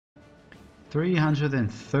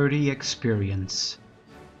330 experience.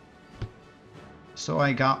 So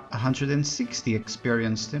I got 160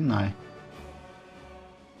 experience, didn't I?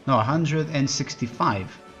 No, 165.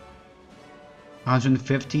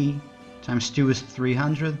 150 times 2 is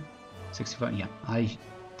 300. 65, yeah, I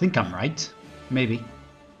think I'm right. Maybe.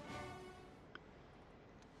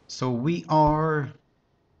 So we are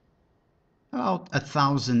about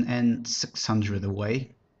 1,600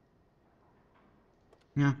 away.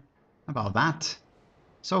 Yeah, about that.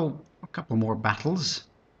 So a couple more battles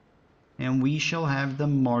and we shall have the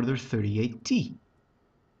Marder 38T.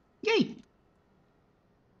 Yay!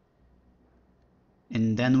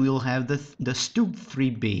 And then we'll have the Stoop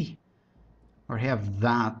 3B. Or have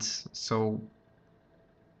that, so...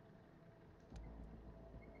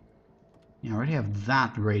 Yeah, I already have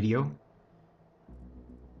that radio.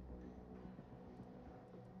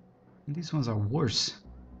 And these ones are worse.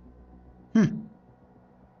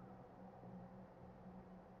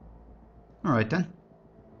 Alright then.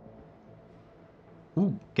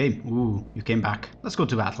 Ooh, game. Ooh, you came back. Let's go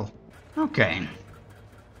to battle. Okay.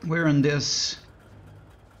 We're in this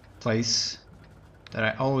place that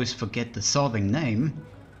I always forget the southern name.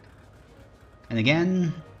 And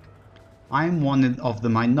again, I'm one of the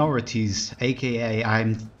minorities, aka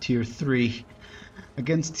I'm tier 3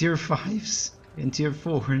 against tier 5s and tier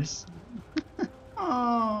 4s.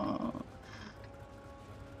 Oh.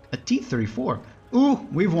 A T-34. Ooh,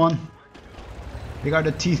 we've won. We got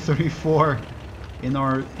a T-34 in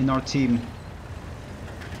our team.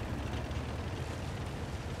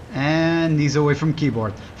 And he's away from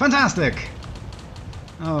keyboard. Fantastic!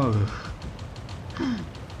 Oh.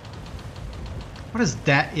 What is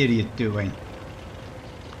that idiot doing?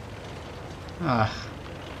 I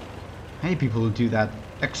hate people who do that.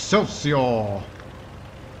 Excelsior!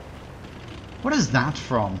 What is that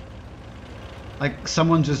from? Like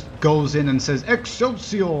someone just goes in and says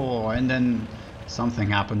Excelsior and then something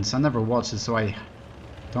happens. I never watched it, so I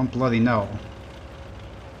don't bloody know.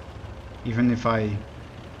 Even if I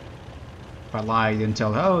lied and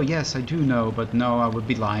tell, oh yes I do know, but no, I would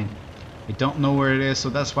be lying. I don't know where it is, so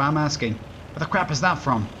that's why I'm asking. Where the crap is that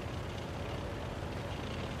from?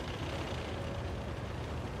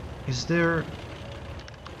 Is there...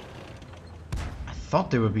 I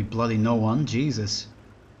thought there would be bloody no one, Jesus.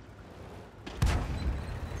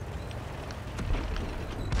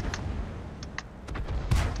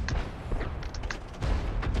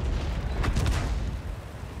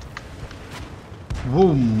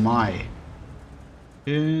 Oh my.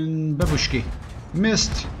 In babushki.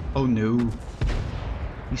 Missed. Oh no.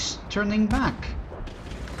 He's turning back.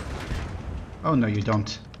 Oh no, you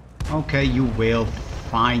don't. Okay, you will.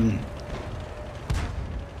 Fine.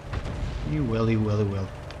 You will, you will, you will.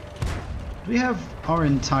 We have our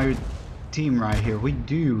entire team right here. We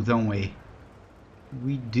do, don't we?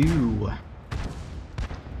 We do.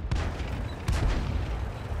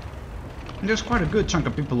 And there's quite a good chunk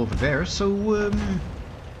of people over there, so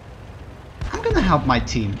I'm gonna help my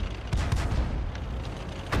team.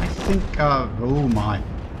 I think, oh my.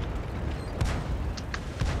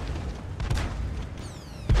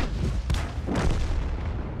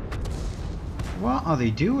 What are they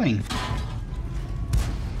doing?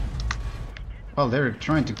 Well, they're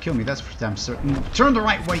trying to kill me, that's for damn certain. Turn the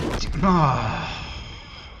right way!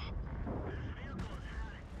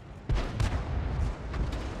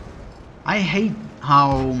 I hate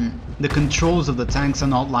how the controls of the tanks are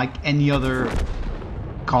not like any other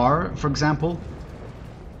car, for example.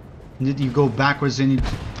 You go backwards and you,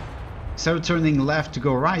 instead of turning left to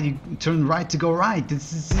go right, you turn right to go right.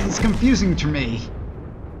 It's confusing to me.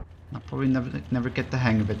 I'll probably never get the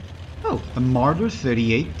hang of it. Oh, a Marder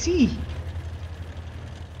 38T.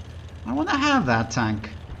 I want to have that tank.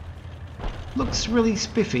 Looks really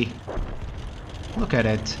spiffy. Look at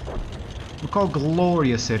it. Look how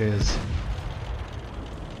glorious it is.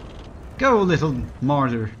 Go, little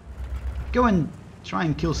Marder. Go and try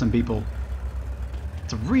and kill some people.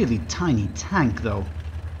 It's a really tiny tank, though.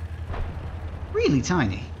 Really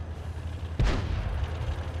tiny.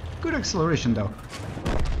 Good acceleration, though.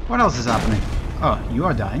 What else is happening? Oh, you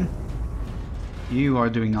are dying. You are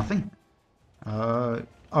doing nothing.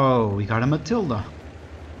 Oh, we got a Matilda.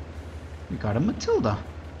 We got a Matilda.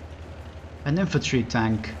 An infantry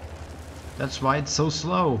tank. That's why it's so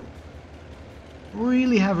slow.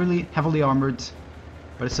 Really heavily armored,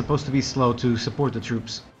 but it's supposed to be slow to support the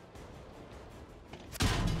troops.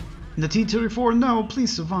 The T-34, no,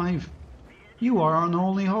 please survive. You are our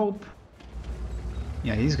only hope.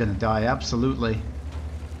 Yeah, he's gonna die, absolutely.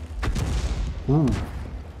 Ooh.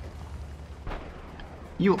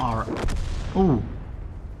 You are... Ooh.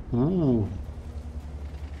 Ooh.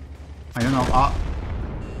 I don't know.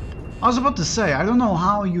 I was about to say, I don't know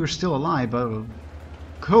how you're still alive, but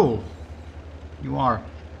cool. You are.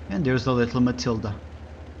 And there's the little Matilda.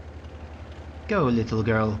 Go, little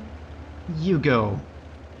girl. You go.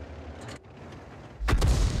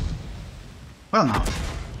 Well now,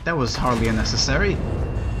 that was hardly unnecessary.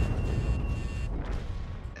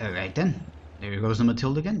 Alright then. There goes the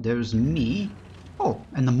Matilda again. There's me. Oh,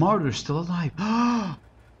 and the martyr's still alive.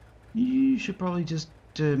 You should probably just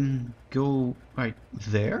go right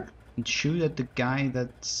there and shoot at the guy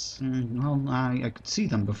that's... well, I could see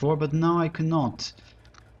them before, but now I cannot.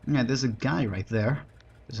 Yeah, there's a guy right there.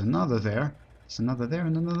 There's another there. There's another there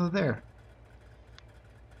and another there.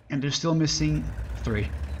 And they're still missing 3.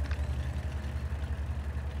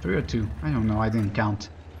 3 or 2. I don't know, I didn't count.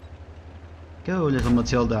 Go, little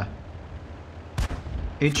Matilda.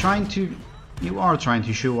 You are trying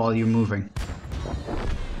to shoot while you're moving.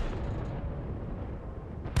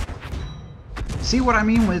 See what I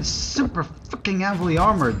mean with super fucking heavily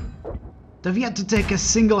armored? They've yet to take a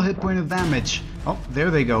single hit point of damage. Oh,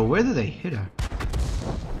 there they go. Where did they hit her?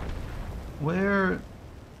 Where?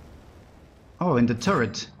 Oh, in the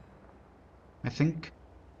turret. I think.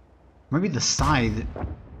 Maybe the side.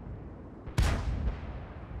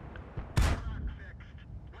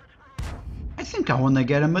 I think I want to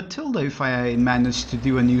get a Matilda if I manage to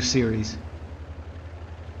do a new series.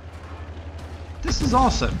 This is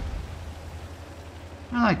awesome.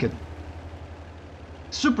 I like it.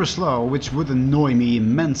 Super slow, which would annoy me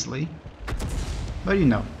immensely. But you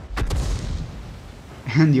know.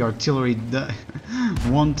 And the artillery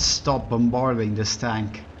won't stop bombarding this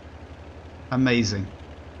tank. Amazing.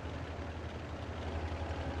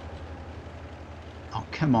 Oh,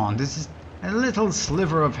 come on. This is a little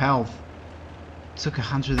sliver of health. Took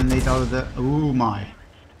 108 out of the... Oh my.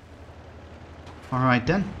 Alright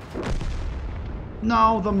then.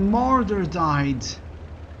 No, the martyr died.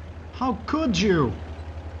 How could you?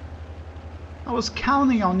 I was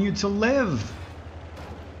counting on you to live.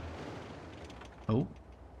 Oh.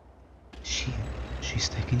 She's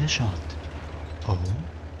taking the shot. Oh.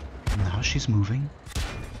 Now she's moving.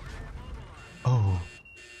 Oh.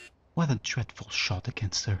 What a dreadful shot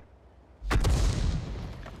against her.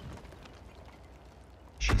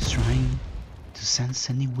 She's trying to sense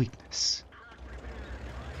any weakness.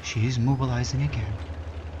 She is mobilizing again.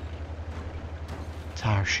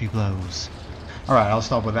 There she blows. Alright, I'll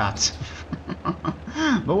stop with that.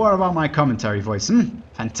 But what about my commentary voice?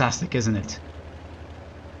 Fantastic, isn't it?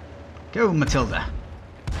 Go, Matilda.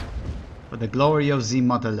 For the glory of the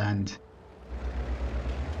motherland.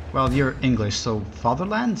 Well, you're English, so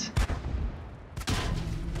fatherland?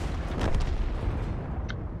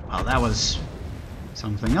 Well, that was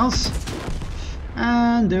something else.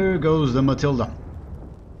 And there goes the Matilda.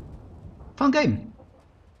 Fun game.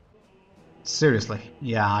 Seriously,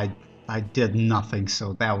 yeah, I did nothing,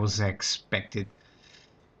 so that was expected.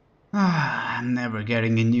 I'm never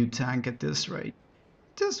getting a new tank at this rate.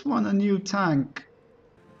 Just want a new tank.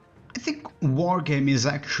 I think Wargame is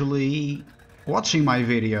actually watching my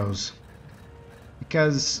videos.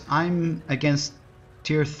 Because I'm against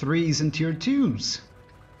tier 3s and tier 2s.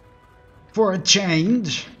 For a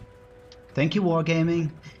change. Thank you,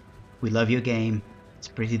 Wargaming. We love your game. It's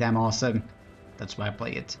pretty damn awesome. That's why I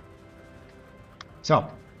play it. So,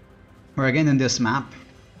 we're again in this map.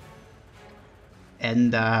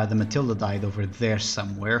 And the Matilda died over there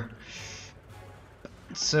somewhere.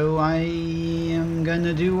 So I am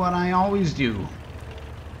gonna do what I always do.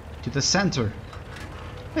 To the center.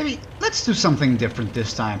 Maybe let's do something different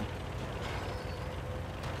this time.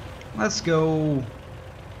 Let's go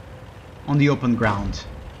on the open ground.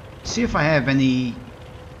 See if I have any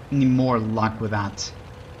more luck with that.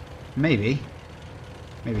 Maybe.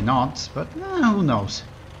 Maybe not, but who knows.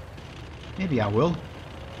 Maybe I will.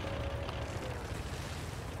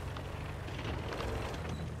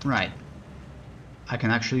 Right. I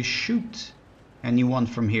can actually shoot anyone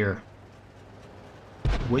from here.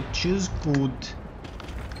 Which is good.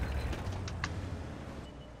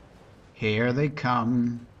 Here they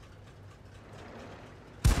come.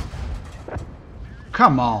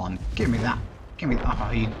 Come on, give me that. Give me that.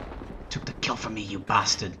 Oh, you took the kill from me, you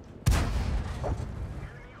bastard.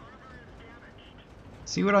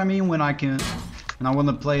 See what I mean when I want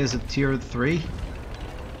to play as a tier 3?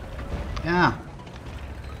 Yeah.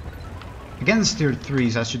 Against tier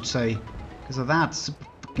 3s, I should say. Because of that, super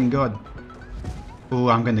fucking good. Oh,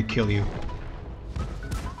 I'm gonna kill you.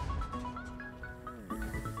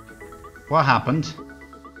 What happened?